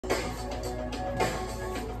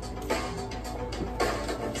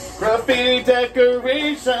Be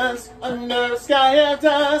decorations under a sky of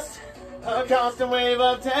dust, a constant wave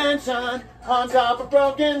of tension on top of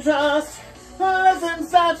broken trust.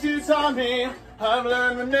 Lessons that you taught me I've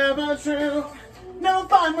learned were never true. Now I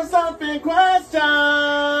find myself in question,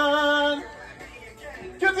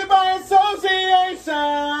 guilty by association.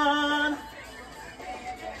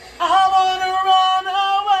 I wanna run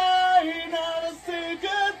away, never say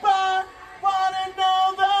goodbye. Wanna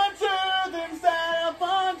know the truth instead of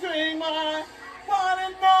wondering why. Wanna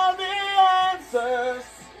know the answers,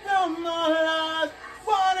 no more lies.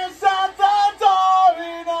 Wanna shut the door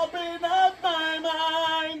and open up my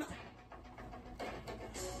mind.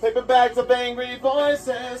 Paper bags of angry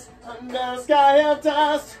voices under a sky of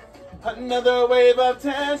dust. Another wave of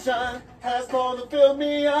tension has more than filled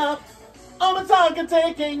me up. I'm a target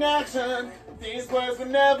taking action. These words were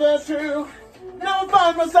never true. Now I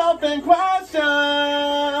find myself in question,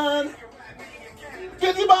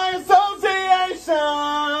 guilty by association.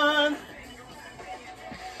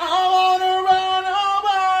 I wanna run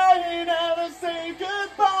away, never say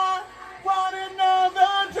goodbye. Wanna know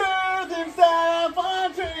the truth instead of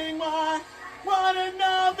wondering why. Wanna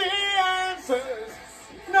know the answers,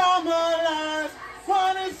 no more lies.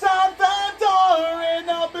 Wanna shut the door and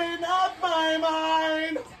open up my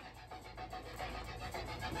mind.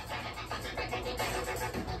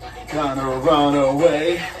 Gonna run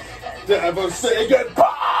away, never say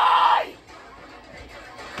goodbye.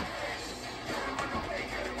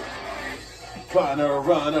 Gonna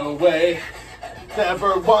run away,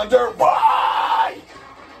 never wonder why.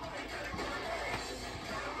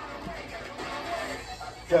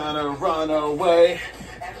 Gonna run away,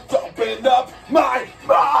 open up my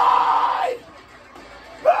mind.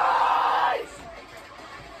 Mind.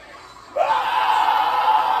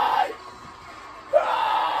 Mind.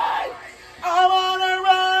 Mind. I wanna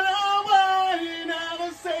run away, never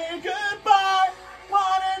say goodbye.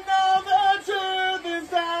 Wanna know the truth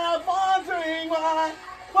instead of wondering why.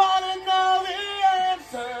 Wanna know